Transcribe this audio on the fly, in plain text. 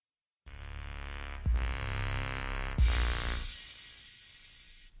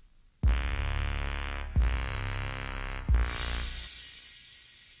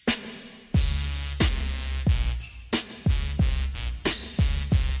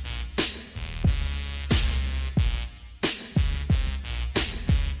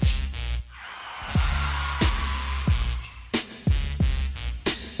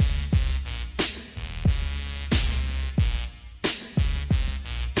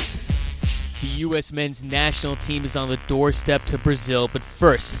The U.S. men's national team is on the doorstep to Brazil, but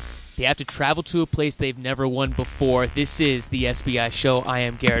first, they have to travel to a place they've never won before. This is the SBI show. I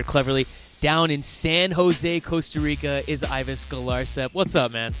am Garrett Cleverly. Down in San Jose, Costa Rica is Ives Galarcep. What's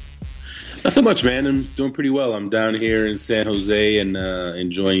up, man? Nothing much, man. I'm doing pretty well. I'm down here in San Jose and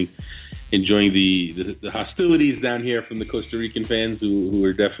enjoying the hostilities down here from the Costa Rican fans who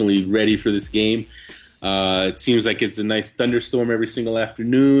are definitely ready for this game. It seems like it's a nice thunderstorm every single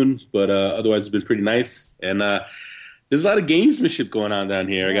afternoon, but otherwise it's been pretty nice. And there's a lot of gamesmanship going on down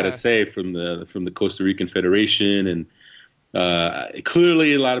here, I got to say, from the Costa Rican Federation. And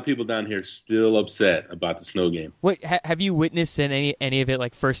clearly a lot of people down here are still upset about the snow game. Wait, have you witnessed any of it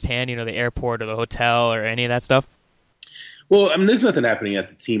like firsthand, the airport or the hotel or any of that stuff? Well, I mean, there's nothing happening at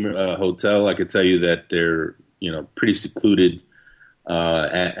the team hotel. I could tell you that they're, pretty secluded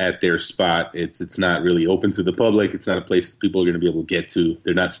at their spot. It's not really open to the public. It's not a place people are going to be able to get to.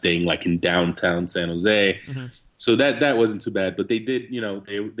 They're not staying like in downtown San Jose. Mm-hmm. So that wasn't too bad. But they did,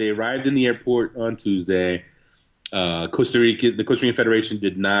 they arrived in the airport on Tuesday. The Costa Rican Federation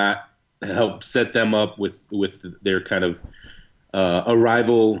did not help set them up with their kind of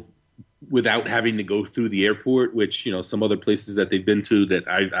arrival without having to go through the airport, which, some other places that they've been to that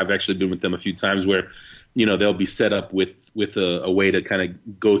I've actually been with them a few times where, they'll be set up with a way to kind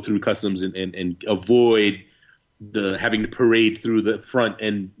of go through customs and avoid having to parade through the front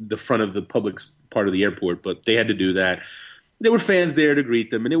of the public part of the airport. But they had to do that. There were fans there to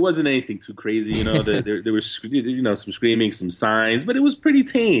greet them, and it wasn't anything too crazy. There was some screaming, some signs, but it was pretty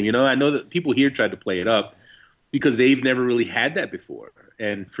tame. I know that people here tried to play it up because they've never really had that before,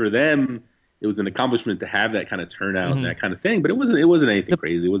 and for them, it was an accomplishment to have that kind of turnout and that kind of thing. But it wasn't anything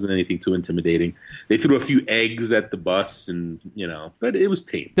crazy. It wasn't anything too intimidating. They threw a few eggs at the bus, and but it was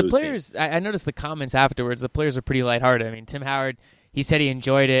tame. The players, I noticed the comments afterwards. The players are pretty lighthearted. I mean, Tim Howard, he said he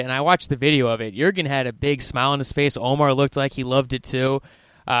enjoyed it, and I watched the video of it. Jurgen had a big smile on his face. Omar looked like he loved it too.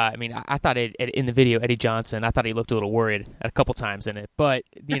 I thought in the video, Eddie Johnson, I thought he looked a little worried a couple times in it. But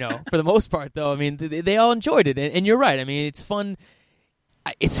for the most part, though, I mean, they all enjoyed it, and you're right. I mean, it's fun.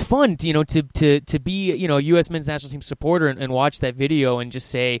 It's fun, to be, a U.S. men's national team supporter and watch that video and just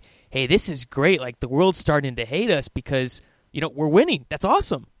say, hey, this is great. Like, the world's starting to hate us because, we're winning. That's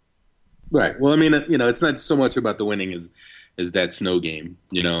awesome. Right. Well, I mean, it's not so much about the winning as that snow game.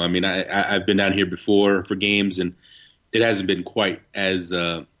 I mean, I've been down here before for games, and it hasn't been quite as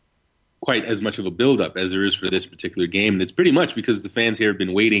much of a buildup as there is for this particular game. And it's pretty much because the fans here have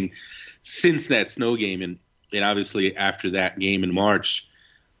been waiting since that snow game. And obviously after that game in March,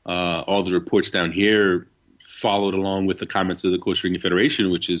 all the reports down here followed along with the comments of the Costa Rican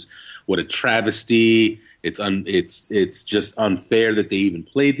Federation, which is what a travesty. It's just unfair that they even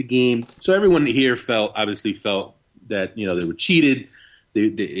played the game. So everyone here obviously felt that they were cheated.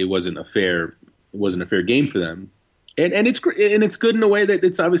 It wasn't a fair game for them, and it's good in a way that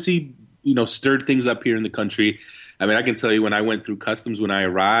it's obviously stirred things up here in the country. I mean, I can tell you when I went through customs when I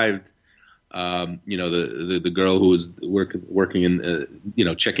arrived. The girl who was working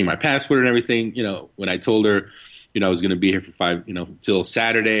in, checking my passport and everything, when I told her, I was going to be here for till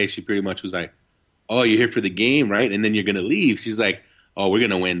Saturday, she pretty much was like, oh, you're here for the game, right? And then you're going to leave. She's like, oh, we're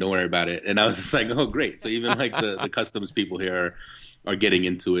going to win. Don't worry about it. And I was just like, oh, great. So even like the customs people here are getting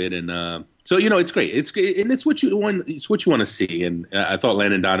into it. And so, it's great. It's what you want. It's what you want to see. And I thought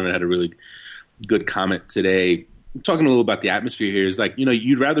Landon Donovan had a really good comment today. Talking a little about the atmosphere here is like,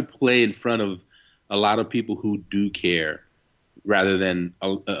 you'd rather play in front of a lot of people who do care rather than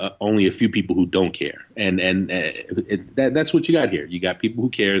only a few people who don't care. And that's what you got here. You got people who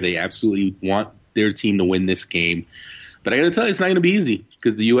care. They absolutely want their team to win this game. But I got to tell you, it's not going to be easy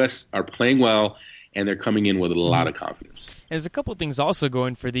because the U.S. are playing well and they're coming in with a lot of confidence. There's a couple things also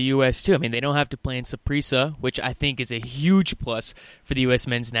going for the U.S. too. I mean, they don't have to play in Saprissa, which I think is a huge plus for the U.S.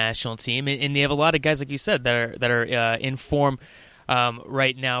 men's national team, and they have a lot of guys, like you said, that are in form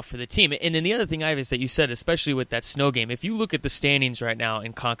right now for the team. And then the other thing, Ives, that you said, especially with that snow game, if you look at the standings right now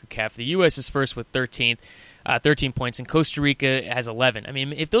in CONCACAF, the U.S. is first with 13 points, and Costa Rica has 11. I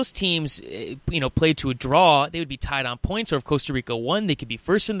mean, if those teams, played to a draw, they would be tied on points, or if Costa Rica won, they could be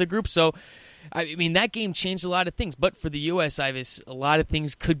first in the group. So, I mean, that game changed a lot of things. But for the U.S., Ives, a lot of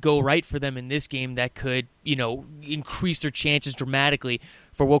things could go right for them in this game that could, increase their chances dramatically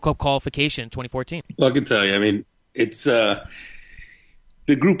for World Cup qualification in 2014. Well, I can tell you, I mean, it's the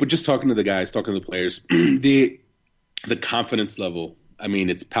group, but just talking to the guys, talking to the players, the confidence level, I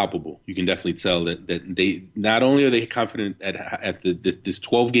mean, it's palpable. You can definitely tell that they not only are they confident at this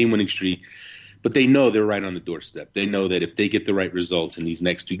 12-game winning streak, but they know they're right on the doorstep. They know that if they get the right results in these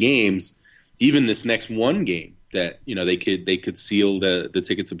next two games, even this next one game, that they could seal the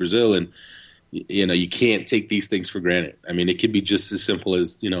ticket to Brazil. And You can't take these things for granted. I mean, it could be just as simple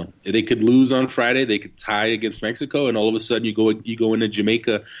as, they could lose on Friday, they could tie against Mexico, and all of a sudden you go into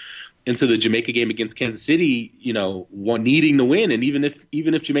the Jamaica game against Kansas City, needing to win, and even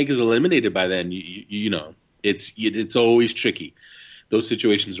if Jamaica's eliminated by then, it's always tricky. Those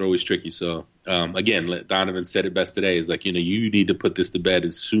situations are always tricky. So again, Donovan said it best today. Is like, you need to put this to bed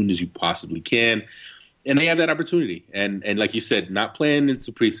as soon as you possibly can. And they have that opportunity. And like you said, not playing in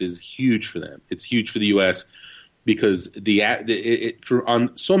Saprissa is huge for them. It's huge for the U.S. because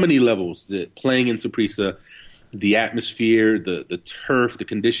on so many levels, playing in Saprissa, the atmosphere, the turf, the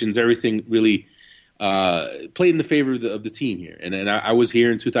conditions, everything really played in the favor of the team here. And I was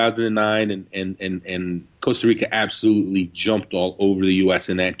here in 2009, and Costa Rica absolutely jumped all over the U.S.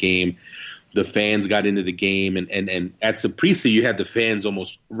 in that game. The fans got into the game, and at Saprissa, you had the fans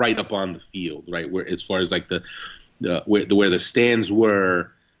almost right up on the field, right? Where as far as like where the stands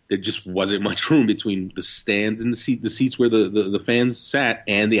were, there just wasn't much room between the stands and the seats where the fans sat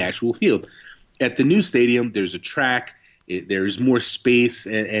and the actual field. At the new stadium, there's a track, there's more space,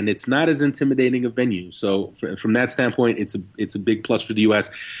 and it's not as intimidating a venue. So from that standpoint, it's a big plus for the U.S.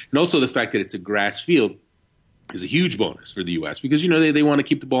 And also the fact that it's a grass field is a huge bonus for the U.S. because they want to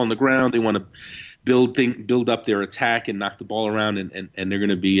keep the ball on the ground, they want to build up their attack and knock the ball around, and they're going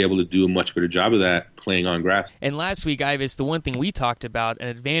to be able to do a much better job of that playing on grass. And last week, Ivis, the one thing we talked about, an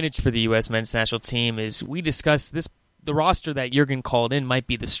advantage for the U.S. men's national team, is we discussed the roster that Jurgen called in might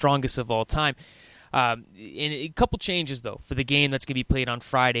be the strongest of all time. And a couple changes, though, for the game that's going to be played on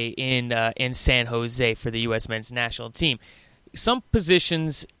Friday in San Jose for the U.S. men's national team. Some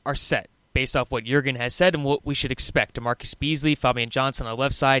positions are set based off what Jurgen has said and what we should expect. DeMarcus Beasley, Fabian Johnson on the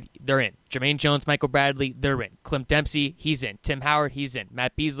left side, they're in. Jermaine Jones, Michael Bradley, they're in. Clint Dempsey, he's in. Tim Howard, he's in.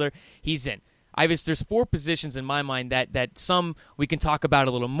 Matt Beasler, he's in. Ivis, there's 4 positions in my mind that some we can talk about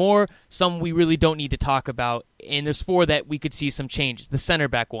a little more, some we really don't need to talk about, and there's 4 that we could see some changes. The center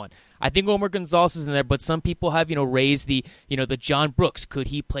back one. I think Omar Gonzalez is in there, but some people have, raised the John Brooks, could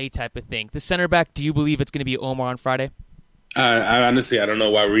he play type of thing. The center back, do you believe it's going to be Omar on Friday? I honestly, I don't know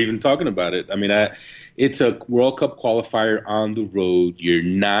why we're even talking about it. I mean, it's a World Cup qualifier on the road. You're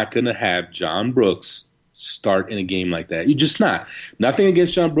not going to have John Brooks start in a game like that. You're just not. Nothing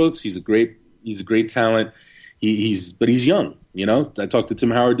against John Brooks. He's a great talent. But he's young. I talked to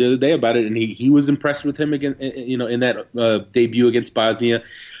Tim Howard the other day about it, and he was impressed with him again. In that debut against Bosnia,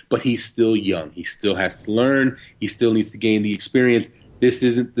 but he's still young. He still has to learn. He still needs to gain the experience. This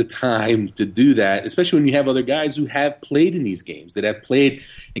isn't the time to do that, especially when you have other guys who have played in these games, that have played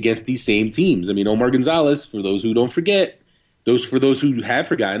against these same teams. I mean, Omar Gonzalez, for those who don't forget, for those who have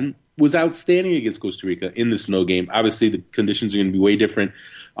forgotten, was outstanding against Costa Rica in the snow game. Obviously, the conditions are going to be way different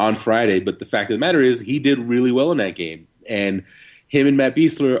on Friday, but the fact of the matter is he did really well in that game. And him and Matt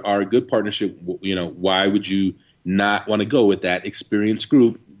Beasler are a good partnership. Why would you not want to go with that experienced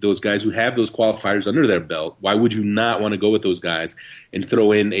group? Those guys who have those qualifiers under their belt, why would you not want to go with those guys and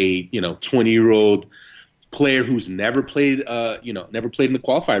throw in a 20-year-old player who's never played in the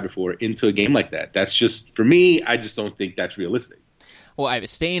qualifier before into a game like that? That's just, for me, I just don't think that's realistic. Well, I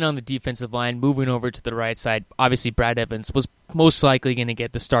was staying on the defensive line, moving over to the right side. Obviously, Brad Evans was most likely going to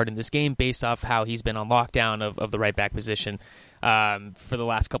get the start in this game based off how he's been on lockdown of the right back position for the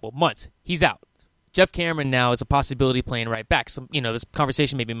last couple of months. He's out. Jeff Cameron now is a possibility playing right back. So, this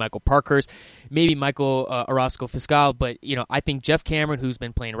conversation, maybe Michael Parkhurst, maybe Michael Orozco Fiscal, but, I think Jeff Cameron, who's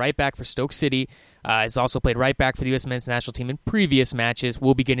been playing right back for Stoke City, has also played right back for the U.S. men's national team in previous matches,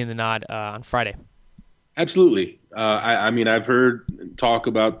 will be getting the nod on Friday. Absolutely. I've heard talk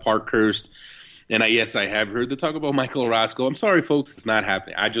about Parkhurst, and I have heard the talk about Michael Orozco. I'm sorry, folks, it's not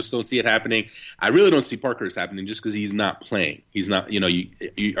happening. I just don't see it happening. I really don't see Parkhurst happening just because he's not playing. He's not, are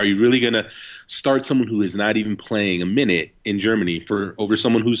you really going to start someone who is not even playing a minute in Germany over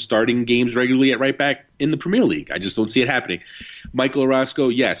someone who's starting games regularly at right back in the Premier League? I just don't see it happening. Michael Orozco,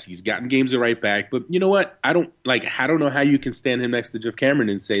 yes, he's gotten games at right back, but you know what? I don't know how you can stand him next to Jeff Cameron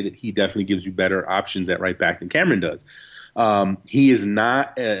and say that he definitely gives you better options at right back than Cameron does. He is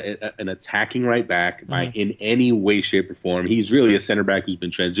not an attacking right back in any way, shape, or form. He's really a center back who's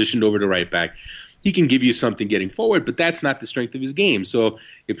been transitioned over to right back. He can give you something getting forward, but that's not the strength of his game. So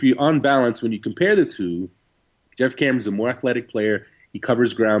if you're on balance, when you compare the two, Jeff Cameron's a more athletic player. He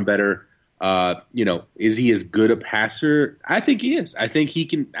covers ground better. Is he as good a passer? I think he is. I think he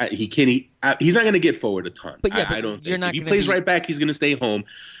can. He's not going to get forward a ton. But yeah, I don't think. You're not if he plays right back, he's going to stay home.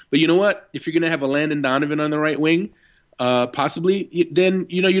 But you know what? If you're going to have a Landon Donovan on the right wing, possibly, then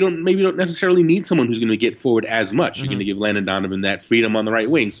you don't necessarily need someone who's going to get forward as much. You're going to give Landon Donovan that freedom on the right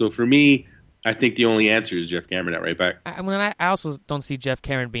wing. So for me, I think the only answer is Jeff Cameron at right back. I also don't see Jeff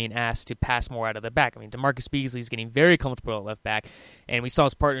Cameron being asked to pass more out of the back. I mean, DeMarcus Beasley is getting very comfortable at left back, and we saw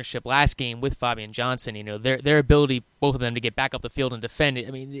his partnership last game with Fabian Johnson. You know, their ability, both of them, to get back up the field and defend it.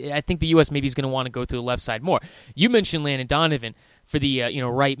 I mean, I think the U.S. maybe is going to want to go to the left side more. You mentioned Landon Donovan for the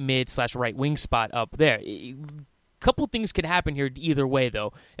right mid / right wing spot up there. Couple things could happen here either way,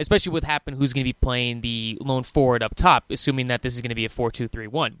 though, especially with who's going to be playing the lone forward up top, assuming that this is going to be a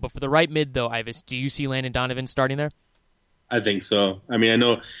 4-2-3-1. But for the right mid, though, Ivis, do you see Landon Donovan starting there? I think so. I mean,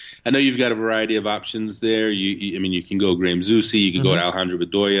 I know you've got a variety of options there. You can go Graham Zusi, you can go to Alejandro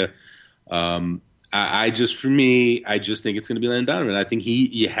Bedoya. I just think it's going to be Landon Donovan. I think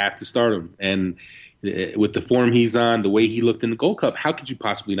you have to start him, and with the form he's on, the way he looked in the Gold Cup, how could you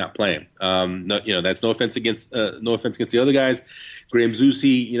possibly not play him? That's no offense against the other guys. Graham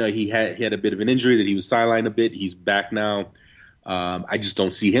Zusi, he had a bit of an injury that he was sidelined a bit. He's back now. I just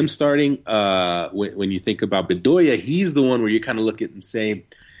don't see him starting. When you think about Bedoya, he's the one where you kind of look at and say,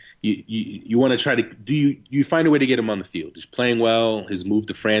 you want to try to you find a way to get him on the field. He's playing well. His move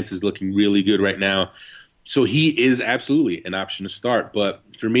to France is looking really good right now. So he is absolutely an option to start. But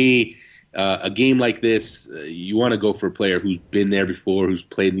for me, a game like this, you want to go for a player who's been there before, who's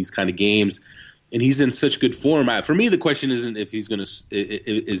played in these kind of games, and he's in such good form. For me, the question isn't if he's going to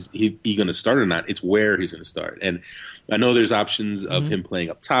is he going to start or not. It's where he's going to start. And I know there's options of him playing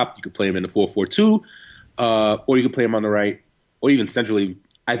up top. You could play him in a 4-4-2, or you could play him on the right, or even centrally.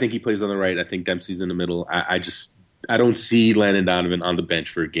 I think he plays on the right. I think Dempsey's in the middle. I don't see Landon Donovan on the bench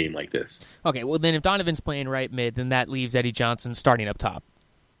for a game like this. Okay, well then if Donovan's playing right mid, then that leaves Eddie Johnson starting up top.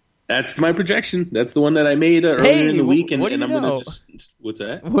 That's my projection. That's the one that I made earlier in the week. What do you know? What's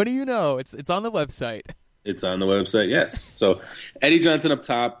that? What do you know? It's on the website. It's on the website, yes. So Eddie Johnson up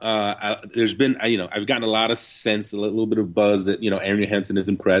top. There's been, I've gotten a lot of sense, a little bit of buzz that, Aaron Johansson is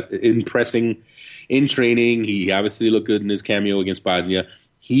impressing in training. He obviously looked good in his cameo against Bosnia.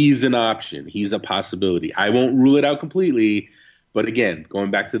 He's an option. He's a possibility. I won't rule it out completely. But again,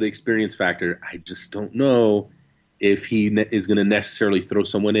 going back to the experience factor, I just don't know if he is going to necessarily throw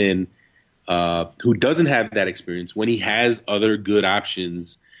someone in who doesn't have that experience when he has other good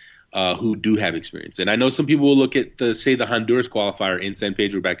options who do have experience. And I know some people will look at the Honduras qualifier in San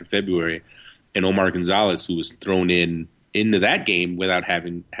Pedro back in February, and Omar Gonzalez, who was thrown into that game without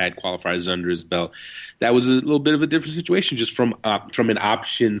having had qualifiers under his belt. That was a little bit of a different situation just from an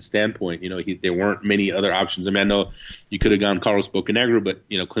option standpoint. There weren't many other options. I mean, I know you could have gone Carlos Bocanegra, but,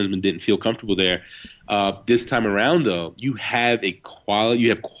 Klinsmann didn't feel comfortable there. This time around, though, you have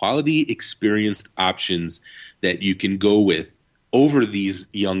quality experienced options that you can go with over these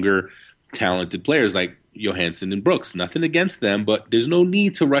younger, talented players like Johansson and Brooks. Nothing against them, but there's no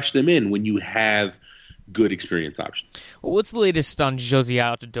need to rush them in when you have good experience options. Well, what's the latest on Josie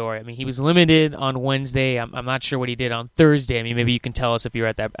Altidore? I mean, he was limited on Wednesday. I'm not sure what he did on Thursday. I mean, maybe you can tell us if you were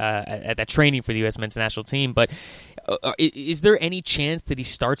at that training for the U.S. men's national team. But is there any chance that he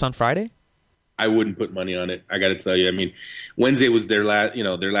starts on Friday? I wouldn't put money on it. I got to tell you. I mean, Wednesday was their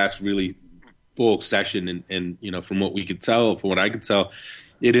last really full session, and from what I could tell,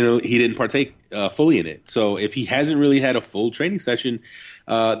 he didn't partake fully in it. So if he hasn't really had a full training session,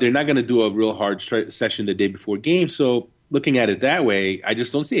 they're not going to do a real hard session the day before game. So looking at it that way, I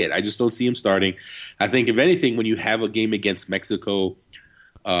just don't see it. I just don't see him starting. I think, if anything, when you have a game against Mexico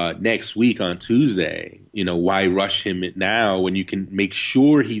next week on Tuesday, why rush him now when you can make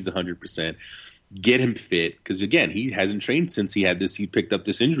sure he's 100%, get him fit? Because, again, he hasn't trained since he picked up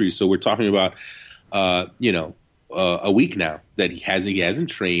this injury. So we're talking about, a week now that he hasn't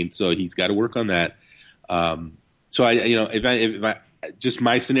trained, so he's got to work on that. So if I just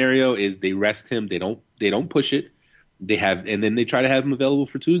my scenario is they rest him, they don't push it, and then they try to have him available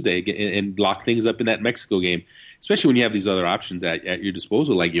for Tuesday and lock things up in that Mexico game. Especially when you have these other options at your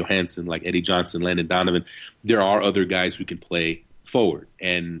disposal, like Johansson, like Eddie Johnson, Landon Donovan. There are other guys who can play forward,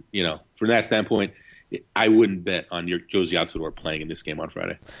 and from that standpoint, I wouldn't bet on your Josie Altidore playing in this game on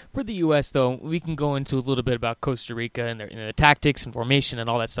Friday. For the U.S., though, we can go into a little bit about Costa Rica and their tactics and formation and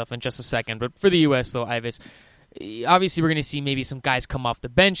all that stuff in just a second. But for the U.S., though, Ivis, obviously we're going to see maybe some guys come off the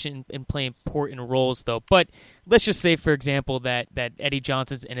bench and play important roles, though. But let's just say, for example, that Eddie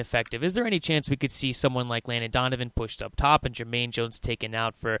Johnson's ineffective. Is there any chance we could see someone like Landon Donovan pushed up top and Jermaine Jones taken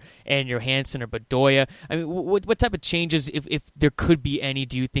out for Aaron Johansson or Bedoya? I mean, what type of changes, if there could be any,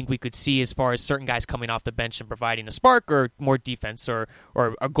 do you think we could see as far as certain guys coming off the bench and providing a spark, or more defense or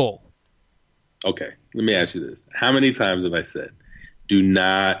a goal? Okay, let me ask you this. How many times have I said, do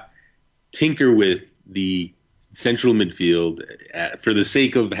not tinker with the central midfield for the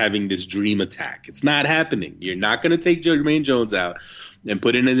sake of having this dream attack? It's not happening. You're not going to take Jermaine Jones out. and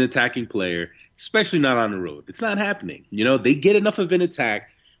put in an attacking player, especially not on the road. It's not happening. They get enough of an attack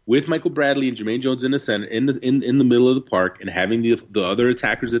with Michael Bradley and Jermaine Jones in the center, in the middle of the park, and having the other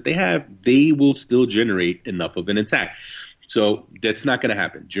attackers that they have, they will still generate enough of an attack. So that's not going to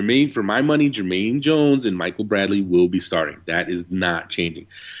happen. For my money, Jermaine Jones and Michael Bradley will be starting. That is not changing.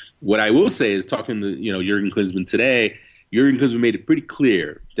 What I will say is, talking to Jurgen Klinsmann today, Jurgen Klinsmann made it pretty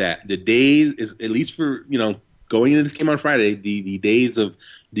clear that the days is, at least for going into this game on Friday, the days of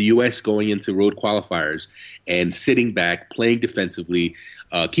the U.S. going into road qualifiers and sitting back, playing defensively,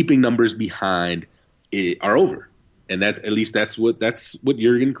 keeping numbers behind, are over. And that's what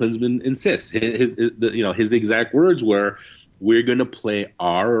Jurgen Klinsmann insists. His exact words were, "We're going to play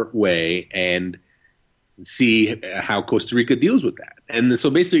our way and see how Costa Rica deals with that." And so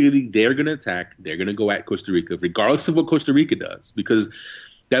basically, they're going to attack. They're going to go at Costa Rica, regardless of what Costa Rica does. Because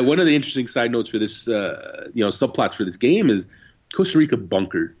that one of the interesting side notes for this, subplots for this game is Costa Rica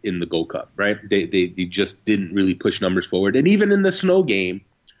bunkered in the Gold Cup, right? They just didn't really push numbers forward, and even in the snow game,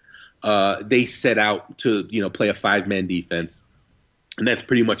 they set out to play a 5-man defense, and that's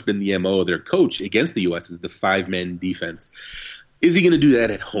pretty much been the MO of their coach against the U.S. is the 5-man defense. Is he going to do that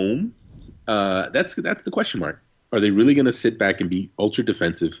at home? That's the question mark. Are they really going to sit back and be ultra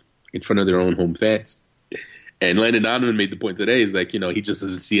defensive in front of their own home fans? And Landon Donovan made the point today, is like, he just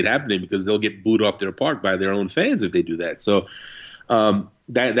doesn't see it happening because they'll get booed off their park by their own fans if they do that. So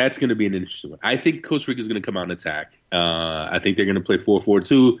that's going to be an interesting one. I think Costa Rica is going to come out and attack. I think they're going to play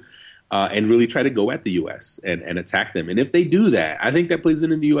 4-4-2 and really try to go at the U.S. and attack them. And if they do that, I think that plays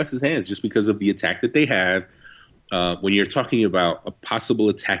in the U.S.'s hands just because of the attack that they have. When you're talking about a possible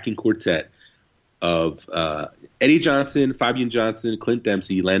attacking quartet of Eddie Johnson, Fabian Johnson, Clint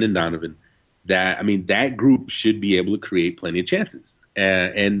Dempsey, Landon Donovan, that group should be able to create plenty of chances.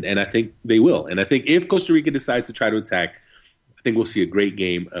 And I think they will. And I think if Costa Rica decides to try to attack, I think we'll see a great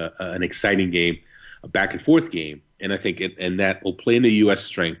game, an exciting game, a back-and-forth game. And I think that will play into U.S.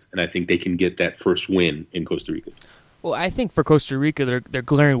 strengths, and I think they can get that first win in Costa Rica. Well, I think for Costa Rica, their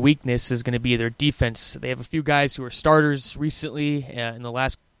glaring weakness is going to be their defense. They have a few guys who are starters recently in the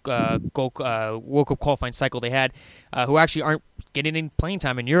last World Cup qualifying cycle they had, who actually aren't getting any playing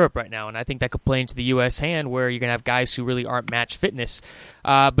time in Europe right now, and I think that could play into the U.S. hand where you're going to have guys who really aren't match fitness.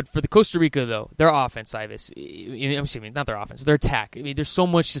 But for the Costa Rica, though, their offense, not their offense, their attack. There's so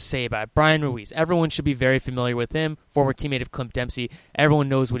much to say about it. Brian Ruiz, everyone should be very familiar with him, former teammate of Clint Dempsey. Everyone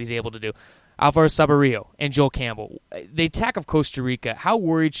knows what he's able to do. Alvaro Saborío and Joel Campbell. The attack of Costa Rica, how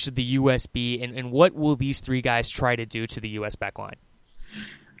worried should the U.S. be, and what will these three guys try to do to the U.S. backline?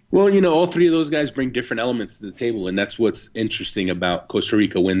 Well, all three of those guys bring different elements to the table, and that's what's interesting about Costa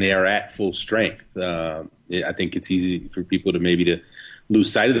Rica when they are at full strength. I think it's easy for people to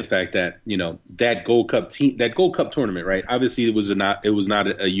lose sight of the fact that that Gold Cup tournament, right? Obviously, it was not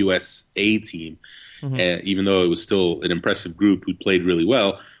a USA team, even though it was still an impressive group who played really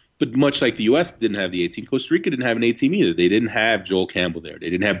well. But much like the U.S. didn't have the A team, Costa Rica didn't have an A team either. They didn't have Joel Campbell there. They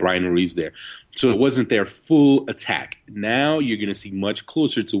didn't have Brian Ruiz there. So it wasn't their full attack. Now you're going to see much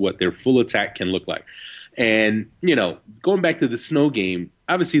closer to what their full attack can look like. And, going back to the snow game,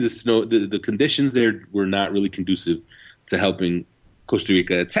 obviously the conditions there were not really conducive to helping Costa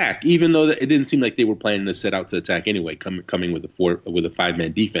Rica attack, even though it didn't seem like they were planning to set out to attack anyway, coming with a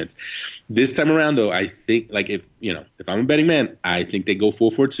 5-man defense. This time around, though, I think if I'm a betting man, I think they go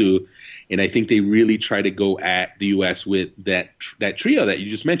 4-4-2, and I think they really try to go at the U.S. with that trio that you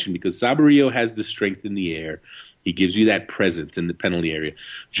just mentioned, because Saborío has the strength in the air. He gives you that presence in the penalty area.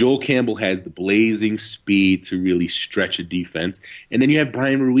 Joel Campbell has the blazing speed to really stretch a defense. And then you have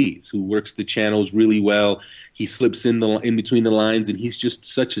Brian Ruiz, who works the channels really well. He slips in between the lines, and he's just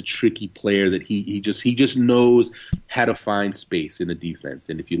such a tricky player that he just knows how to find space in a defense.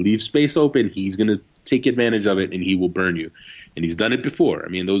 And if you leave space open, he's going to take advantage of it, and he will burn you. And he's done it before. I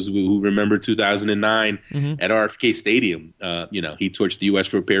mean, those who remember 2009 at RFK Stadium, he torched the U.S.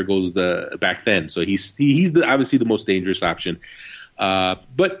 for a pair of goals back then. So he's obviously the most dangerous option.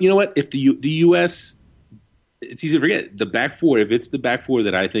 But you know what? If the U.S., it's easy to forget, the back four, if it's the back four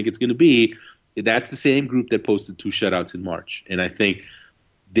that I think it's going to be, that's the same group that posted 2 shutouts in March. And I think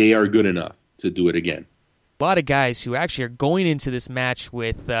they are good enough to do it again. A lot of guys who actually are going into this match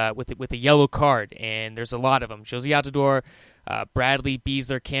with a yellow card, and there's a lot of them. Josie Altidore, Bradley,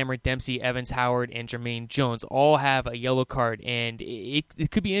 Beasler, Cameron, Dempsey, Evans, Howard, and Jermaine Jones all have a yellow card, and it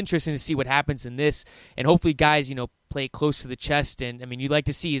could be interesting to see what happens in this, and hopefully guys, play close to the chest, and you'd like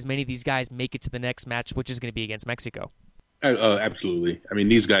to see as many of these guys make it to the next match, which is going to be against Mexico. Absolutely.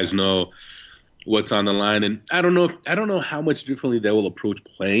 These guys know what's on the line, and I don't know how much differently they will approach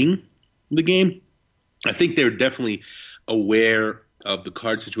playing the game. I think they're definitely aware of the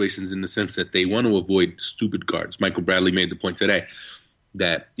card situations in the sense that they want to avoid stupid cards. Michael Bradley made the point today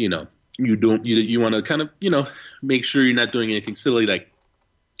that, you want to kind of, make sure you're not doing anything silly like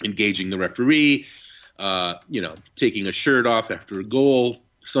engaging the referee, taking a shirt off after a goal,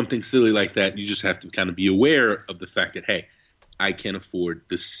 something silly like that. You just have to kind of be aware of the fact that, hey, I can't afford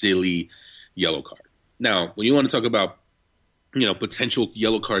the silly yellow card. Now, when you want to talk about, potential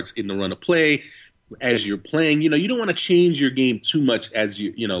yellow cards in the run of play as you're playing, you don't want to change your game too much as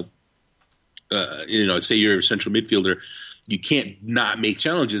say you're a central midfielder. You can't not make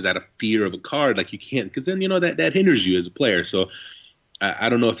challenges out of fear of a card like you can't, because then, that hinders you as a player. So I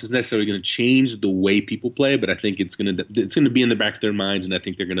don't know if it's necessarily going to change the way people play, but I think it's going to be in the back of their minds, and I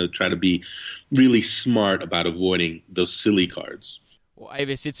think they're going to try to be really smart about avoiding those silly cards. Well,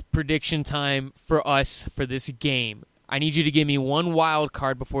 Ivis, it's prediction time for us for this game. I need you to give me one wild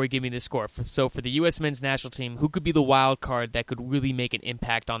card before you give me the score. So for the U.S. men's national team, who could be the wild card that could really make an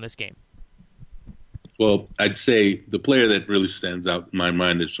impact on this game? Well, I'd say the player that really stands out in my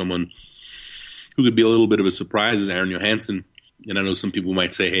mind is someone who could be a little bit of a surprise is Aaron Johansson. And I know some people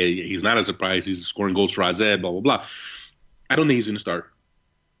might say, hey, he's not a surprise. He's scoring goals for AZ, blah, blah, blah. I don't think he's going to start.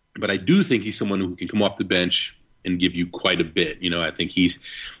 But I do think he's someone who can come off the bench and give you quite a bit. I think he's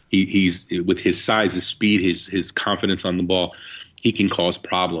with his size, his speed, his confidence on the ball, he can cause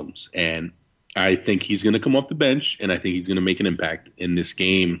problems. And I think he's going to come off the bench, and I think he's going to make an impact in this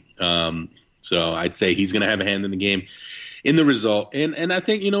game. So I'd say he's going to have a hand in the game, in the result. And I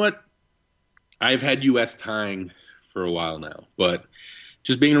think, you know what? I've had U.S. tying for a while now, but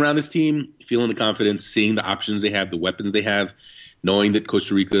just being around this team, feeling the confidence, seeing the options they have, the weapons they have, knowing that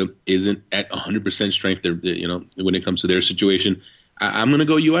Costa Rica isn't at 100% strength, when it comes to their situation, I'm going to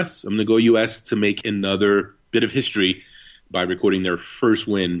go U.S. I'm going to go U.S. to make another bit of history by recording their first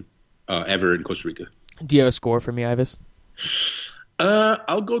win ever in Costa Rica. Do you have a score for me, Ivis?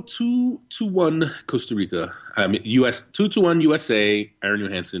 I'll go 2-1 Costa Rica. US 2-1 USA. Aaron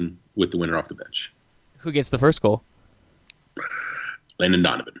Johansson with the winner off the bench. Who gets the first goal? Landon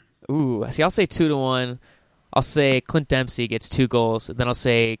Donovan. Ooh, see, I'll say 2-1. I'll say Clint Dempsey gets 2 goals. Then I'll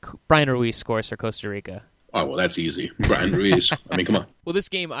say Brian Ruiz scores for Costa Rica. Oh, well, that's easy. Brian Ruiz. Come on. Well, this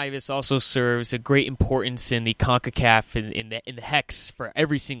game, Ivis, also serves a great importance in the CONCACAF in the hex for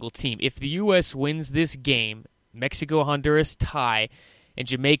every single team. If the U.S. wins this game, Mexico-Honduras tie, and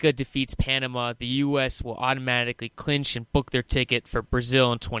Jamaica defeats Panama, the U.S. will automatically clinch and book their ticket for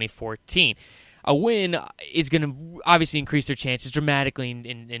Brazil in 2014. A win is going to obviously increase their chances dramatically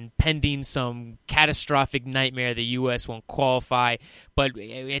in pending some catastrophic nightmare the U.S. won't qualify. But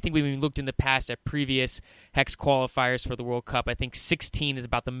I think when we looked in the past at previous hex qualifiers for the World Cup, I think 16 is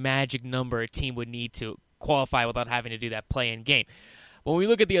about the magic number a team would need to qualify without having to do that play-in game. When we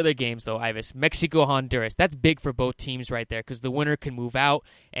look at the other games, though, Ivis, Mexico-Honduras, that's big for both teams right there because the winner can move out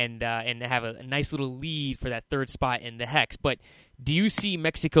and have a nice little lead for that third spot in the hex. But do you see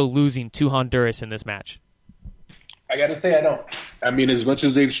Mexico losing to Honduras in this match? I got to say I don't. As much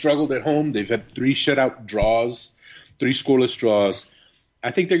as they've struggled at home, they've had 3 shutout draws, 3 scoreless draws.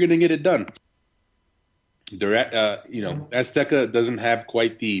 I think they're going to get it done. They're at, Azteca doesn't have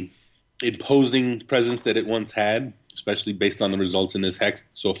quite the imposing presence that it once had, especially based on the results in this hex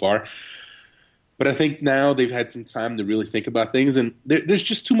so far. But I think now they've had some time to really think about things, and there's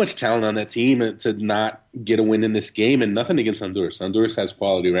just too much talent on that team to not get a win in this game, and nothing against Honduras. Honduras has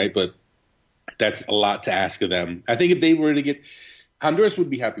quality, right? But that's a lot to ask of them. I think if they were to get – Honduras would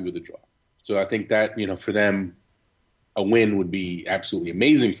be happy with a draw. So I think that, for them, a win would be absolutely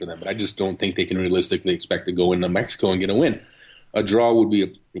amazing for them. But I just don't think they can realistically expect to go into Mexico and get a win. A draw would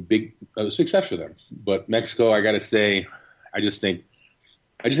be a big success for them. But Mexico, I got to say, I just think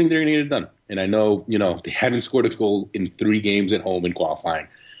they're going to get it done. And I know, they haven't scored a goal in 3 games at home in qualifying.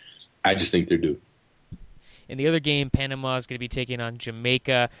 I just think they're due. In the other game, Panama is going to be taking on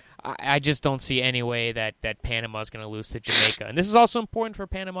Jamaica. I just don't see any way that Panama is going to lose to Jamaica. And this is also important for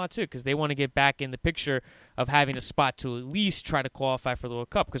Panama, too, because they want to get back in the picture of having a spot to at least try to qualify for the World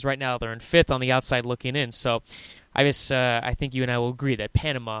Cup, because right now they're in 5th on the outside looking in. So I think you and I will agree that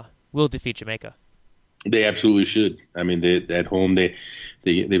Panama will defeat Jamaica. They absolutely should. They at home they've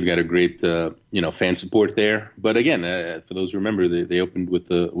got a great fan support there. But again, for those who remember, they opened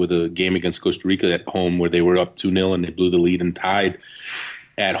with a game against Costa Rica at home where they were up 2-0 and they blew the lead and tied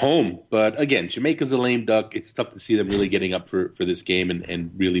at home. But again, Jamaica's a lame duck. It's tough to see them really getting up for this game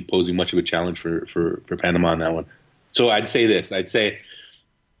and really posing much of a challenge for Panama on that one. So I'd say this. I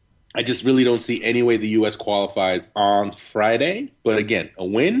just really don't see any way the U.S. qualifies on Friday. But again, a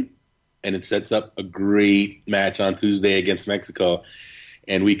win, and it sets up a great match on Tuesday against Mexico.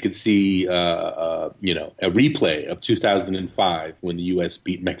 and we could see a replay of 2005 when the U.S.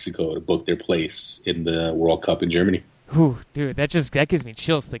 beat Mexico to book their place in the World Cup in Germany. Whew, dude, that gives me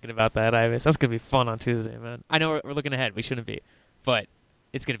chills thinking about that, Ivis. That's gonna be fun on Tuesday, man. I know we're looking ahead. We shouldn't be, but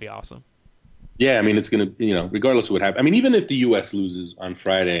it's gonna be awesome. Yeah, I mean, it's gonna, regardless of what happens. I mean, even if the U.S. loses on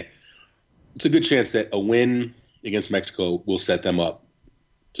Friday, it's a good chance that a win against Mexico will set them up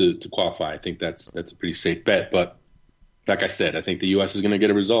to qualify. I think that's a pretty safe bet. But like I said, I think the U.S. is going to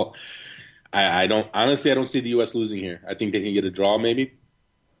get a result. I don't see the U.S. losing here. I think they can get a draw maybe,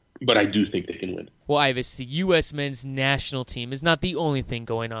 but I do think they can win. Well, Ivis, the U.S. men's national team is not the only thing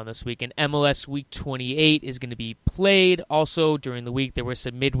going on this weekend. MLS Week 28 is going to be played. Also, during the week, there were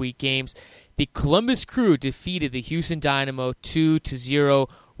some midweek games. The Columbus Crew defeated the Houston Dynamo 2-0.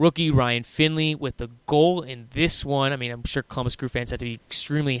 Rookie Ryan Finley with the goal in this one. I mean, I'm sure Columbus Crew fans had to be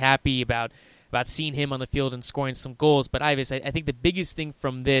extremely happy about seeing him on the field and scoring some goals. But, Ivis, I think the biggest thing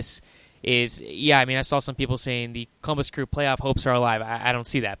from this is, I saw some people saying the Columbus Crew playoff hopes are alive. I don't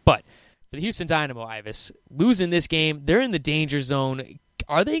see that. But for the Houston Dynamo, Ivis, losing this game, they're in the danger zone.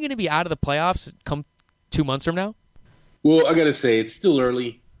 Are they going to be out of the playoffs come 2 months from now? Well, I got to say, it's still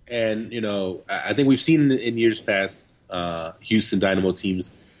early. And, I think we've seen in years past Houston Dynamo teams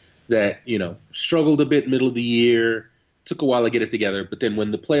that, struggled a bit middle of the year, took a while to get it together. But then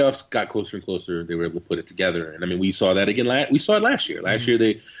when the playoffs got closer and closer, they were able to put it together. And, I mean, we saw that again. We saw it last year. Last year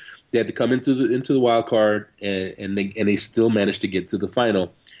they had to come into the wild card, and they still managed to get to the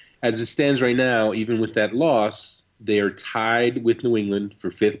final. As it stands right now, even with that loss, they are tied with New England for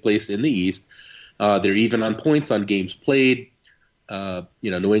 5th place in the East. They're even on points on games played.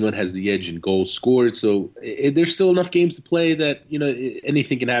 New England has the edge in goals scored, so there's still enough games to play that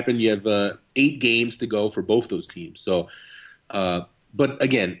anything can happen. You have 8 games to go for both those teams. So, but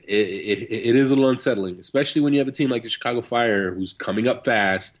again, it is a little unsettling, especially when you have a team like the Chicago Fire who's coming up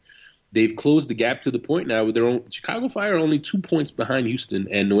fast. They've closed the gap to the point now with their own. Chicago Fire are only 2 points behind Houston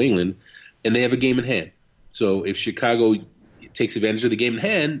and New England, and they have a game in hand. So if Chicago takes advantage of the game in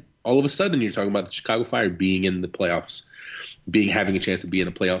hand, all of a sudden you're talking about the Chicago Fire being in the playoffs, having a chance to be in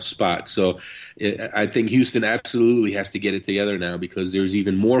a playoff spot. So I think Houston absolutely has to get it together now because there's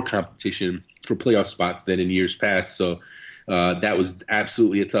even more competition for playoff spots than in years past. So that was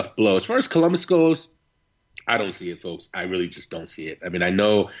absolutely a tough blow. As far as Columbus goes, I don't see it, folks. I really just don't see it. I mean, I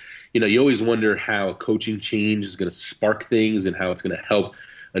know, you always wonder how a coaching change is going to spark things and how it's going to help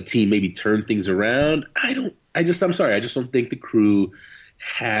a team maybe turn things around. I'm sorry. I just don't think the Crew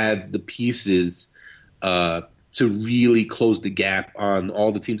have the pieces to really close the gap on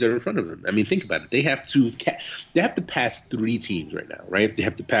all the teams that are in front of them. I mean, think about it. They have to pass 3 teams right now, right? They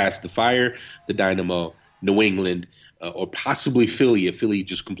have to pass the Fire, the Dynamo, New England, or possibly Philly if Philly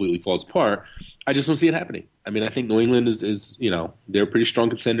just completely falls apart. I just don't see it happening. I mean, I think New England is they're a pretty strong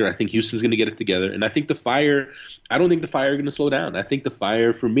contender. I think Houston's going to get it together. And I think the Fire, I don't think the Fire are going to slow down. I think the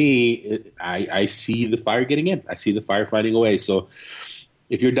Fire, for me, I see the Fire getting in. I see the Fire finding a way. So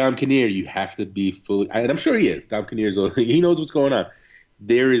if you're Dom Kinnear, you have to be fully, and I'm sure he is. Dom Kinnear, he knows what's going on.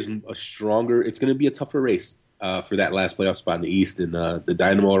 There is it's going to be a tougher race for that last playoff spot in the East, and the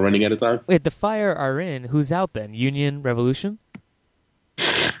Dynamo are running out of time. Wait, the Fire are in. Who's out then? Union, Revolution?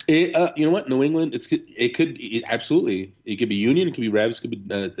 You know what? New England, absolutely. It could be Union, it could be Revs, it could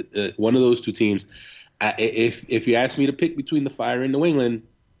be one of those 2 teams. If you ask me to pick between the Fire and New England,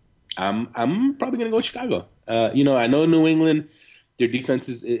 I'm probably going to go with Chicago. I know New England, their defense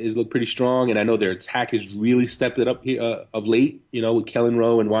is look pretty strong, and I know their attack has really stepped it up here of late. With Kellen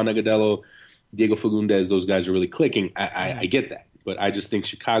Rowe and Juan Agudelo, Diego Fagundes, those guys are really clicking. I get that, but I just think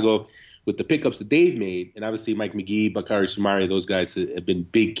Chicago, with the pickups that they've made, and obviously Mike McGee, Bakary Sumari, those guys have been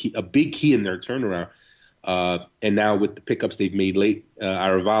a big key in their turnaround. And now with the pickups they've made late,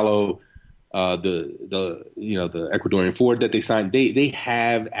 Aravalo, the Ecuadorian forward that they signed, they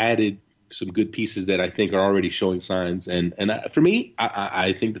have added some good pieces that I think are already showing signs. And for me,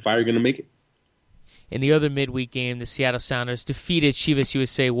 I think the Fire are going to make it. In the other midweek game, the Seattle Sounders defeated Chivas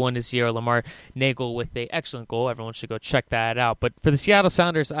USA 1-0. Lamar Nagel with an excellent goal. Everyone should go check that out. But for the Seattle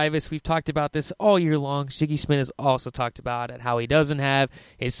Sounders, Ivis, we've talked about this all year long. Ziggy Smith has also talked about it, how he doesn't have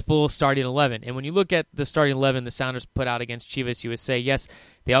his full starting 11. And when you look at the starting 11 the Sounders put out against Chivas USA, yes,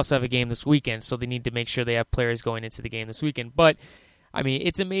 they also have a game this weekend, so they need to make sure they have players going into the game this weekend. But I mean,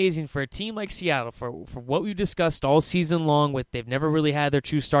 it's amazing for a team like Seattle, for what we've discussed all season long with they've never really had their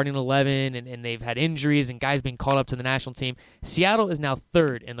true starting 11 and they've had injuries and guys being called up to the national team. Seattle is now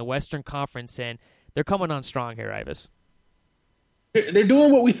 3rd in the Western Conference, and they're coming on strong here, Ivis. They're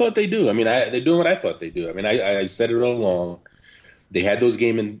doing what we thought they do. I mean, they're doing what I thought they do. I mean, I said it all along. They had those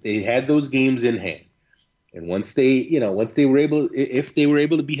games in hand. And once they were able, if they were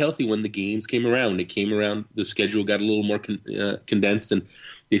able to be healthy when the games came around, the schedule got a little more condensed, and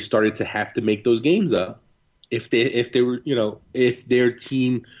they started to have to make those games up. If they were, if their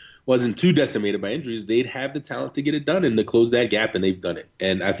team wasn't too decimated by injuries, they'd have the talent to get it done and to close that gap, and they've done it.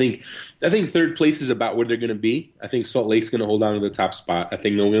 And I think third place is about where they're going to be. I think Salt Lake's going to hold on to the top spot. I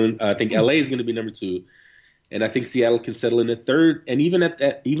think LA is going to be number 2, and I think Seattle can settle in at third. And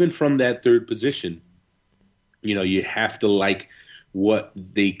even from that third position, you have to like what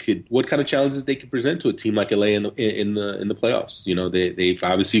kind of challenges they could present to a team like LA in the playoffs. They've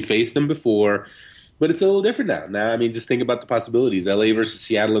obviously faced them before, but it's a little different now. Now, I mean, just think about the possibilities: LA versus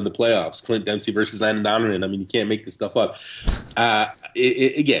Seattle in the playoffs, Clint Dempsey versus Landon Donovan. I mean, you can't make this stuff up.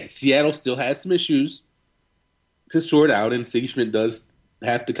 Again, Seattle still has some issues to sort out, and Siggy Schmidt does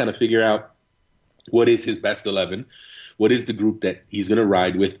have to kind of figure out what is his best 11, what is the group that he's going to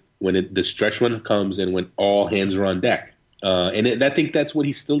ride with when the stretch run comes and when all hands are on deck. I think that's what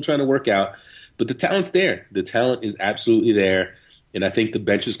he's still trying to work out. But the talent's there. The talent is absolutely there. And I think the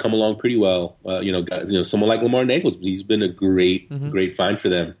bench has come along pretty well. Someone like Lamar Nagle, he's been a great find for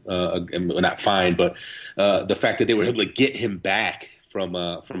them. Not fine, but the fact that they were able to get him back from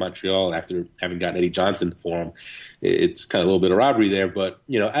Montreal after having gotten Eddie Johnson for him, it's kind of a little bit of robbery there. But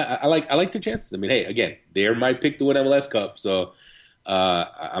I like their chances. I mean, hey, again, they're my pick to win MLS Cup, so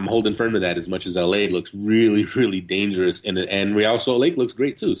I'm holding firm to that. As much as LA looks really, really dangerous, and Real Salt Lake looks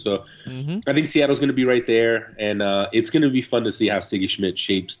great too. So I think Seattle's going to be right there, and it's going to be fun to see how Siggy Schmidt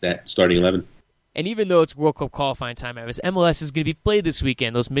shapes that starting 11. And even though it's World Cup qualifying time, Ivis, MLS is going to be played this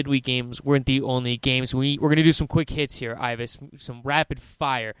weekend. Those midweek games weren't the only games. We're going to do some quick hits here, Ivis, some rapid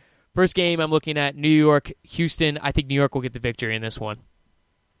fire. First game, I'm looking at New York, Houston. I think New York will get the victory in this one.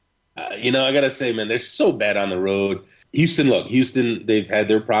 I got to say, man, they're so bad on the road. Houston, they've had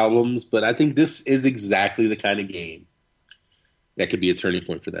their problems, but I think this is exactly the kind of game that could be a turning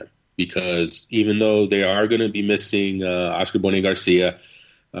point for them. Because even though they are going to be missing Oscar Bonilla Garcia,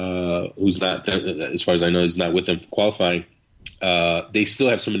 who's not, as far as I know, is not with them for qualifying, they still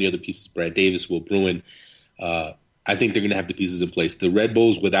have so many other pieces. Brad Davis, Will Bruin. I think they're going to have the pieces in place. The Red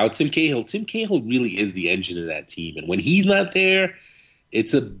Bulls without Tim Cahill really is the engine of that team. And when he's not there,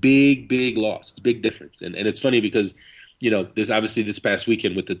 it's a big, big loss. It's a big difference. And it's funny because, there's obviously this past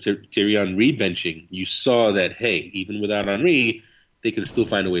weekend with the Thierry Henry benching, you saw that, hey, even without Henry, they can still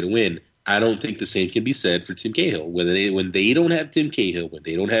find a way to win. I don't think the same can be said for Tim Cahill. When they don't have Tim Cahill, when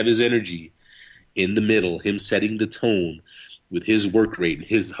they don't have his energy in the middle, him setting the tone with his work rate and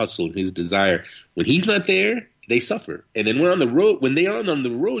his hustle and his desire, when he's not there, they suffer. And then when they are on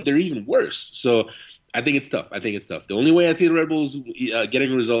the road, they're even worse. So I think it's tough. The only way I see the Red Bulls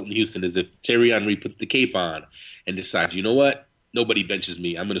getting a result in Houston is if Thierry Henry puts the cape on and decides, you know what, nobody benches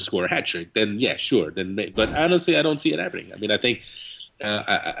me, I'm going to score a hat trick. Then yeah, sure. But honestly, I don't see it happening. I mean, I think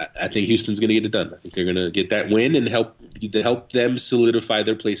Houston's going to get it done. I think they're going to get that win and help them solidify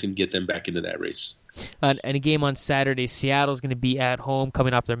their place and get them back into that race. And a game on Saturday, Seattle's going to be at home,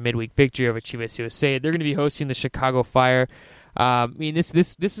 coming off their midweek victory over Chivas USA. They're going to be hosting the Chicago Fire. I mean, this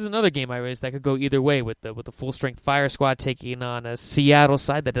is another game I raised that could go either way with the full strength Fire squad taking on a Seattle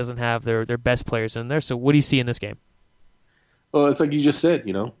side that doesn't have their best players in there. So, what do you see in this game? Well, it's like you just said.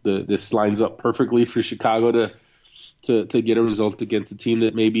 This lines up perfectly for Chicago to get a result against a team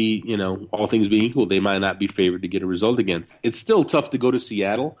that maybe all things being equal, they might not be favored to get a result against. It's still tough to go to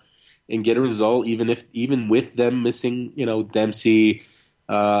Seattle and get a result, even with them missing Dempsey,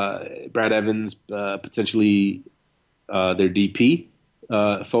 Brad Evans, potentially. Their DP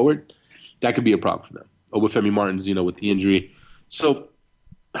forward, that could be a problem for them. Or with Femi Martins, with the injury. So,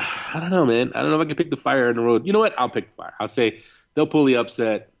 I don't know, man. I don't know if I can pick the Fire on the road. You know what? I'll pick the Fire. I'll say they'll pull the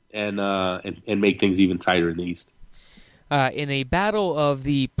upset and make things even tighter in the East. In a battle of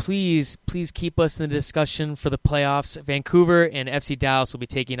the please keep us in the discussion for the playoffs, Vancouver and FC Dallas will be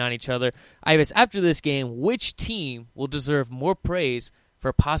taking on each other. Ivis, after this game, which team will deserve more praise for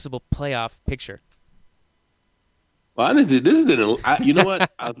a possible playoff picture? Well, this is you know what?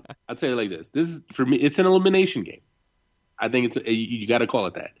 I'll tell you like this. This is, for me, it's an elimination game. I think you got to call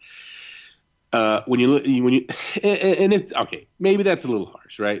it that. When you and it's okay. Maybe that's a little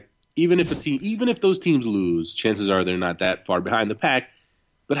harsh, right? Even if those teams lose, chances are they're not that far behind the pack.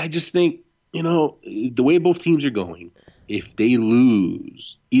 But I just think the way both teams are going, if they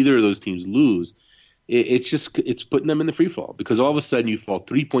lose, either of those teams lose, it's putting them in the free fall because all of a sudden you fall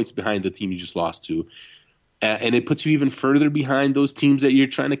 3 points behind the team you just lost to. And it puts you even further behind those teams that you're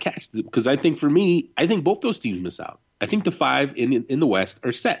trying to catch. Because I think both those teams miss out. I think the 5 in the West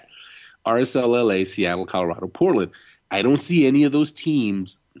are set. RSL, LA, Seattle, Colorado, Portland. I don't see any of those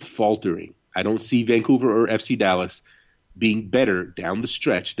teams faltering. I don't see Vancouver or FC Dallas being better down the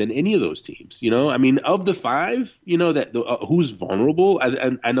stretch than any of those teams. I mean, of the five, that who's vulnerable.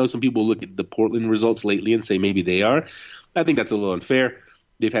 I know some people look at the Portland results lately and say maybe they are. I think that's a little unfair.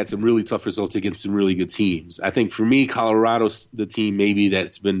 They've had some really tough results against some really good teams. I think for me, Colorado's the team maybe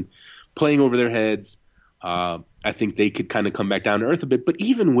that's been playing over their heads. I think they could kind of come back down to earth a bit. But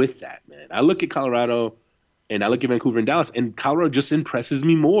even with that, man, I look at Colorado and I look at Vancouver and Dallas, and Colorado just impresses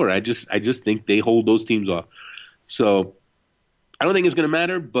me more. I just think they hold those teams off. So I don't think it's going to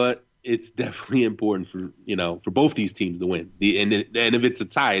matter, but it's definitely important for both these teams to win. And if it's a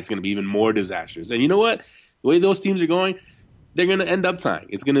tie, it's going to be even more disastrous. And you know what? The way those teams are going, they're going to end up tying.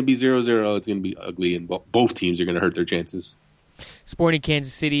 It's going to be 0-0. It's going to be ugly, and both teams are going to hurt their chances. Sporting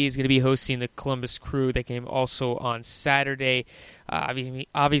Kansas City is going to be hosting the Columbus Crew. That game also on Saturday.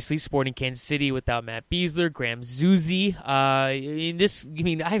 Obviously, Sporting Kansas City without Matt Beasler, Graham Zusi.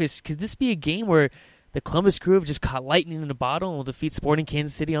 Ivis, could this be a game where the Columbus Crew have just caught lightning in a bottle and will defeat Sporting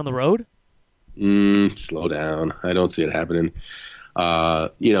Kansas City on the road? Slow down. I don't see it happening.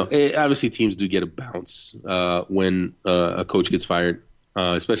 Obviously teams do get a bounce when a coach gets fired,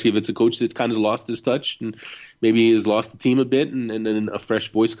 especially if it's a coach that kind of lost his touch and maybe has lost the team a bit, and then a fresh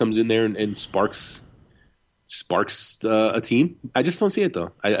voice comes in there and sparks a team. I just don't see it,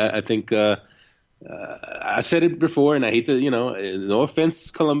 though. I think I said it before, and I hate to, no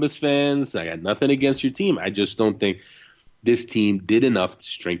offense, Columbus fans. I got nothing against your team. I just don't think this team did enough to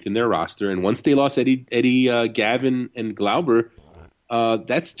strengthen their roster. And once they lost Eddie Gavin, and Glauber,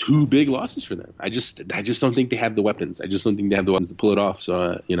 that's two big losses for them. I just don't think they have the weapons. I just don't think they have the weapons to pull it off.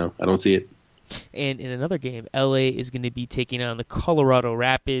 So, I don't see it. And in another game, LA is going to be taking on the Colorado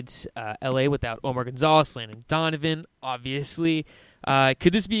Rapids. LA without Omar Gonzalez, Landon Donovan, obviously.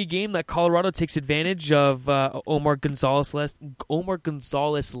 Could this be a game that Colorado takes advantage of Omar Gonzalez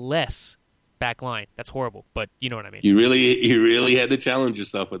less back line? That's horrible, but you know what I mean. You really had to challenge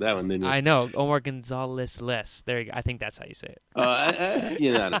yourself with that one, didn't you? I know, Omar Gonzalez less. There you go. I think that's how you say it.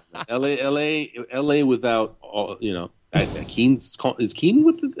 LA without all, is Keane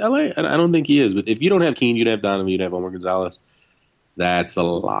with the LA? I don't think he is. But if you don't have Keane, you'd have Donovan, you'd have Omar Gonzalez. That's a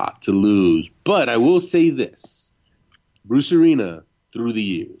lot to lose. But I will say this: Bruce Arena, through the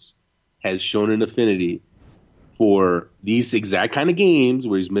years, has shown an affinity for these exact kind of games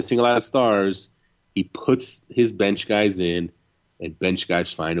where he's missing a lot of stars. He puts his bench guys in, and bench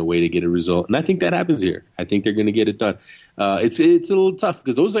guys find a way to get a result. And I think that happens here. I think they're going to get it done. It's a little tough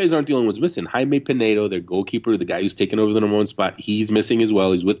because those guys aren't the only ones missing. Jaime Pinedo, their goalkeeper, the guy who's taken over the number one spot, he's missing as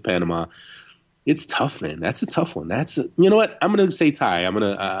well. He's with Panama. It's tough, man. That's a tough one. You know what? I'm going to say tie. I'm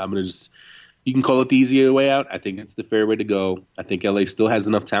going to just, you can call it the easier way out. I think it's the fair way to go. I think LA still has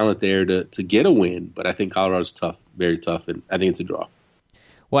enough talent there to get a win, but I think Colorado's tough, very tough, and I think it's a draw.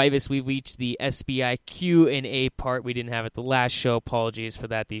 Well, Ivis, we've reached the SBI Q&A part. We didn't have it the last show. Apologies for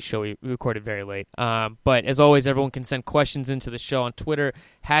that. The show we recorded very late. But as always, everyone can send questions into the show on Twitter.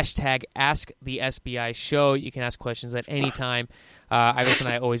 #AskTheSBI Show. You can ask questions at any time. Ivis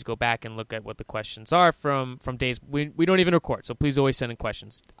and I always go back and look at what the questions are from days we don't even record. So please always send in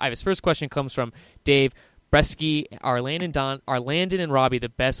questions. Ivis, first question comes from Dave Bresky. Are Landon and Robbie the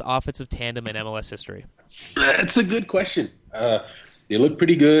best offensive tandem in MLS history? That's a good question. They look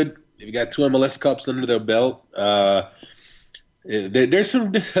pretty good. They've got 2 MLS Cups under their belt. There's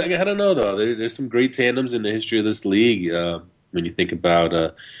some, I don't know, though. There's some great tandems in the history of this league. When you think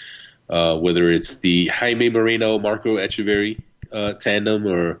about whether it's the Jaime Moreno-Marco Echeverri tandem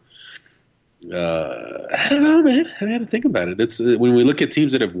or I don't know, man. I got to think about it. It's when we look at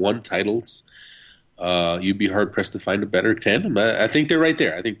teams that have won titles, you'd be hard-pressed to find a better tandem. I think they're right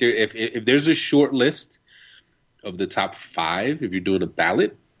there. I think if there's a short list of the top 5, if you're doing a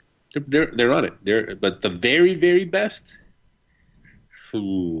ballot, they're on it. But the very, very best,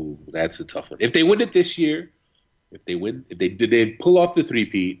 that's a tough one. If they win it this year, if they pull off the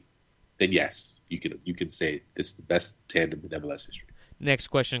three-peat, then yes, you could say this is the best tandem in MLS history. Next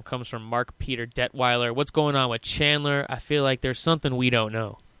question comes from Mark Peter Detweiler. What's going on with Chandler? I feel like there's something we don't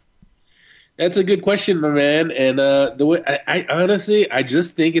know. That's a good question, my man. And the way I honestly, I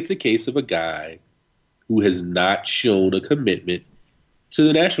just think it's a case of a guy who has not shown a commitment to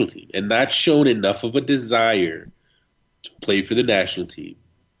the national team and not shown enough of a desire to play for the national team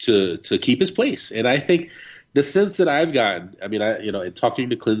to keep his place. And I think the sense that I've gotten, talking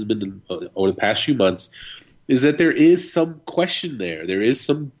to Klinsmann over the past few months, is that there is some question there. There is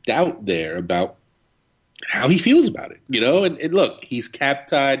some doubt there about how he feels about it. And look, he's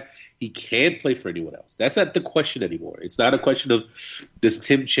cap-tied. He can't play for anyone else. That's not the question anymore. It's not a question of, does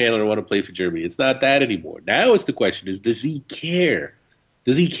Tim Chandler want to play for Germany? It's not that anymore. Now it's the question is, does he care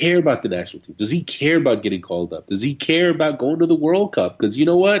Does he care about the national team? Does he care about getting called up? Does he care about going to the World Cup? Because you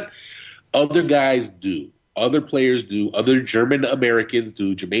know what? Other guys do. Other players do. Other German Americans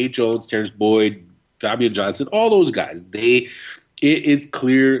do. Jermaine Jones, Terrence Boyd, Fabian Johnson, all those guys. It's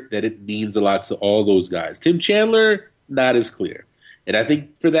clear that it means a lot to all those guys. Tim Chandler, not as clear. And I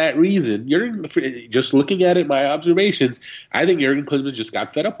think for that reason, just looking at it, my observations, I think Jurgen Klinsmann just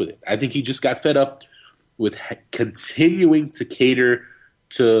got fed up with it. I think he just got fed up with continuing to cater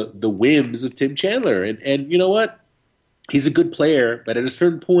to the whims of Tim Chandler. And you know what? He's a good player, but at a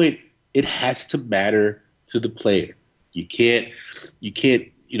certain point, it has to matter to the player. You can't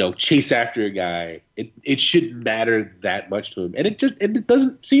chase after a guy. It shouldn't matter that much to him. And it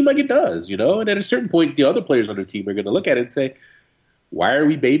doesn't seem like it does, And at a certain point, the other players on the team are going to look at it and say, why are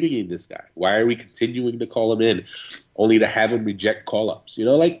we babying this guy? Why are we continuing to call him in only to have him reject call-ups?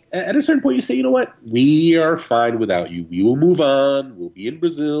 At a certain point, you say, you know what? We are fine without you. We will move on. We'll be in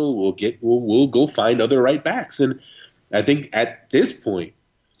Brazil. We'll go find other right backs. And I think at this point,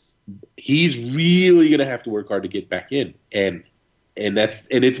 he's really going to have to work hard to get back in. And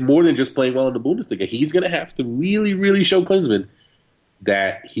it's more than just playing well in the Bundesliga. He's going to have to really, really show Klinsmann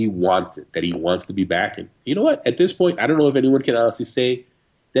that he wants it, that he wants to be back. And you know what? At this point, I don't know if anyone can honestly say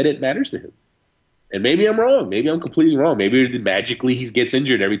that it matters to him. And maybe I'm wrong. Maybe I'm completely wrong. Maybe magically he gets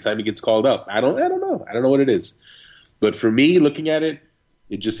injured every time he gets called up. I don't know. I don't know what it is. But for me, looking at it,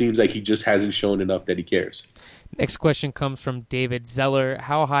 it just seems like he just hasn't shown enough that he cares. Next question comes from David Zeller.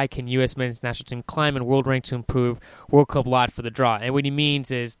 How high can U.S. men's national team climb in world rank to improve World Cup lot for the draw? And what he means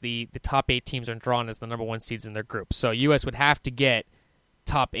is the top 8 teams are drawn as the number 1 seeds in their group. So U.S. would have to get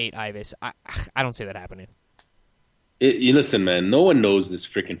top 8, Ivis. I don't see that happening. You listen, man. No one knows this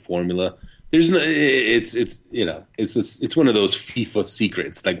freaking formula. There's no. It's one of those FIFA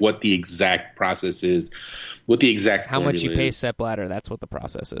secrets, like what the exact process is, what the exact how much you pay is. Sepp Blatter. That's what the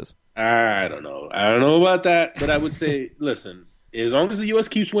process is. I don't know. I don't know about that, but I would say, listen, as long as the U.S.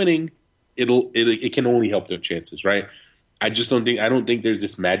 keeps winning, it can only help their chances, right? I don't think there's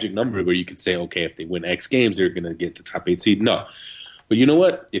this magic number where you can say, okay, if they win X games, they're going to get the top 8 seed. No, but you know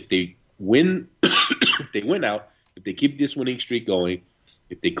what? If they win, if they win out, if they keep this winning streak going,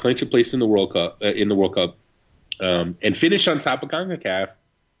 if they clinch a place in the World Cup, and finish on top of CONCACAF,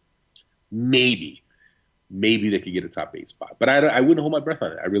 maybe they could get a top 8 spot. But I wouldn't hold my breath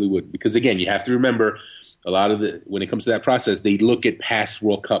on it. I really wouldn't, because again, you have to remember a lot of when it comes to that process, they look at past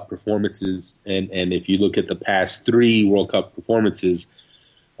World Cup performances, and if you look at the past 3 World Cup performances,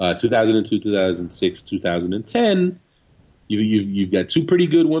 2002, 2006, 2010. You've got 2 pretty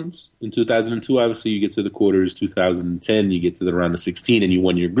good ones. In 2002, obviously, you get to the quarters. 2010, you get to the round of 16, and you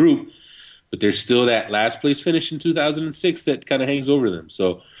won your group. But there's still that last place finish in 2006 that kind of hangs over them.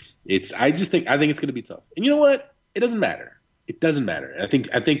 So I think it's going to be tough. And you know what? It doesn't matter. It doesn't matter. I think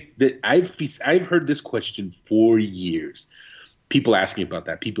that I've heard this question for years. People asking about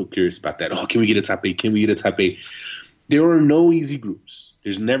that. People curious about that. Oh, can we get a top 8? Can we get a top 8? There are no easy groups.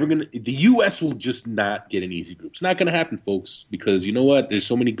 The U.S. will just not get an easy group. It's not going to happen, folks, because you know what? There's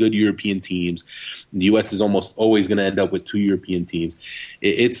so many good European teams. The U.S. is almost always going to end up with 2 European teams.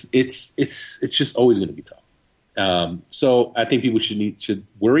 It's just always going to be tough. So I think people should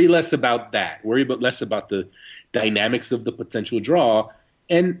worry less about that. Worry less about the dynamics of the potential draw,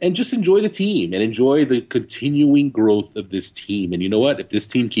 and just enjoy the team and enjoy the continuing growth of this team. And you know what? If this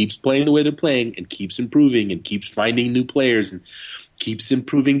team keeps playing the way they're playing and keeps improving and keeps finding new players and keeps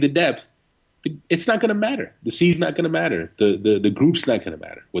improving the depth, it's not going to matter. The seed's not going to matter. The group's not going to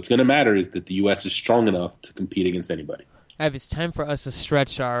matter. What's going to matter is that the U.S. is strong enough to compete against anybody. It's time for us to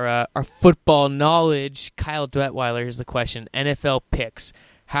stretch our football knowledge. Kyle Detweiler, here's the question. NFL picks.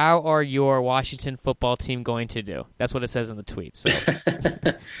 How are your Washington football team going to do? That's what it says in the tweet. So.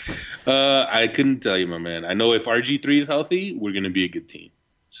 I couldn't tell you, my man. I know if RG3 is healthy, we're going to be a good team.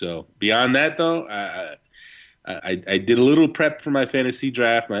 So beyond that, though, I did a little prep for my fantasy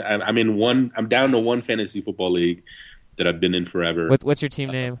draft. I'm down to 1 fantasy football league that I've been in forever. What's your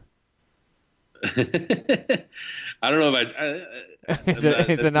team name? I don't know if Is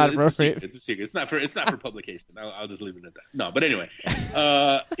it not appropriate? It's a secret. It's not for publication. I'll just leave it at that. No, but anyway,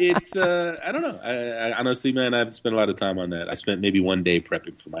 it's I don't know. I honestly, man, I've spent a lot of time on that. I spent maybe 1 day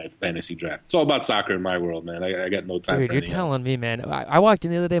prepping for my fantasy draft. It's all about soccer in my world, man. I got no time. Dude, you're telling me, man. I walked in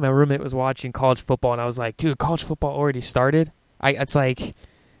the other day. My roommate was watching college football, and I was like, dude, college football already started. It's like,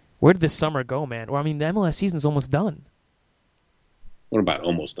 where did this summer go, man? Well, I mean, the MLS season's almost done. What about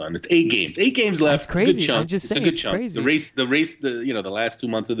almost done? It's 8 games. 8 games left. That's crazy. It's a good chunk. I'm just saying, it's a good chunk. Crazy. The race. The last 2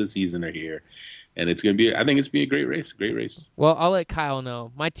 months of the season are here. And it's going to be, I think it's going to be a great race. Well, I'll let Kyle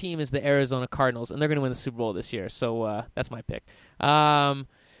know. My team is the Arizona Cardinals, and they're going to win the Super Bowl this year. So that's my pick.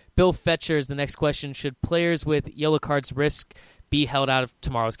 Bill Fetcher is the next question. Should players with yellow cards risk be held out of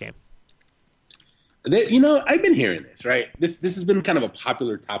tomorrow's game? I've been hearing this, right? This has been kind of a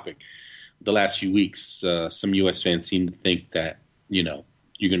popular topic the last few weeks. Some U.S. fans seem to think that,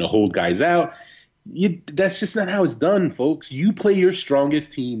 you're going to hold guys out. That's just not how it's done, folks. You play your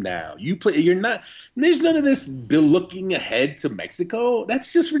strongest team now. There's none of this looking ahead to Mexico.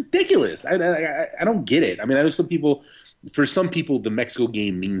 That's just ridiculous. I don't get it. I mean, I know for some people, the Mexico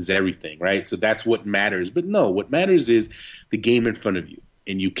game means everything, right? So that's what matters. But no, what matters is the game in front of you.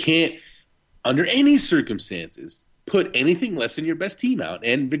 And you can't, under any circumstances, put anything less than your best team out.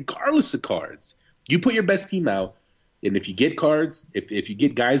 And regardless of cards, you put your best team out. And if you get cards, if you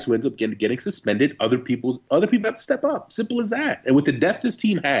get guys who ends up getting suspended, other people have to step up. Simple as that. And with the depth this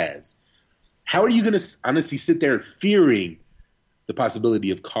team has, how are you going to honestly sit there fearing the possibility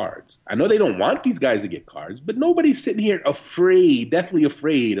of cards? I know they don't want these guys to get cards, but nobody's sitting here definitely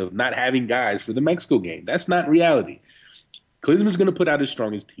afraid of not having guys for the Mexico game. That's not reality. Klinsmann's going to put out his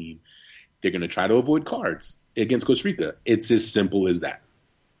strongest team. They're going to try to avoid cards against Costa Rica. It's as simple as that.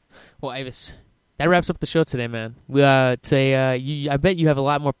 Well, Ives, that wraps up the show today, man. I bet you have a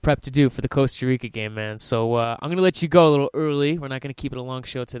lot more prep to do for the Costa Rica game, man. So I'm going to let you go a little early. We're not going to keep it a long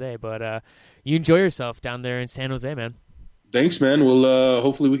show today, but you enjoy yourself down there in San Jose, man. Thanks, man. Well,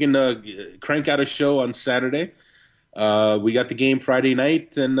 hopefully we can crank out a show on Saturday. We got the game Friday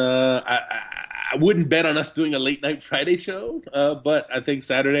night, and I wouldn't bet on us doing a late night Friday show, but I think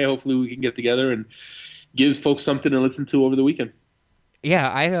Saturday, hopefully we can get together and give folks something to listen to over the weekend.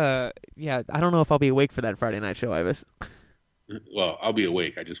 Yeah, I don't know if I'll be awake for that Friday night show, Ives. Well, I'll be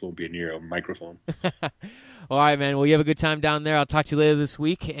awake. I just won't be near a microphone. All right, man. Well, you have a good time down there. I'll talk to you later this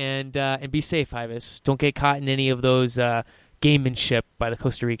week, and be safe, Ives. Don't get caught in any of those gamemanship by the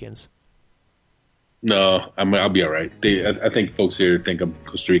Costa Ricans. No, I'll be all right. I think folks here think I'm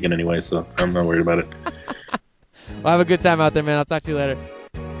Costa Rican anyway, so I'm not worried about it. Well, have a good time out there, man. I'll talk to you later.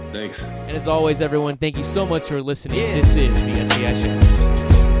 Thanks. And as always, everyone, thank you so much for listening. Yeah. This is the SBI Show.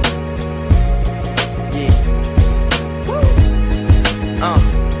 Yeah. Woo.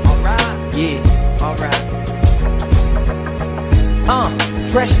 Alright. Yeah. Alright.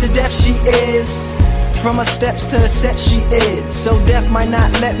 Fresh to death she is. From her steps to the set she is. So death might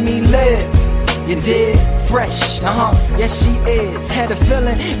not let me live. You did? Fresh, yes she is. Had a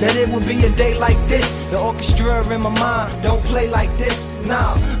feeling that it would be a day like this. The orchestra in my mind don't play like this,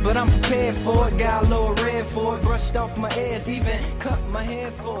 nah. But I'm prepared for it, got a little red for it. Brushed off my ears, even cut my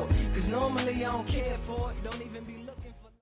hair for it. Cause normally I don't care for it, don't even be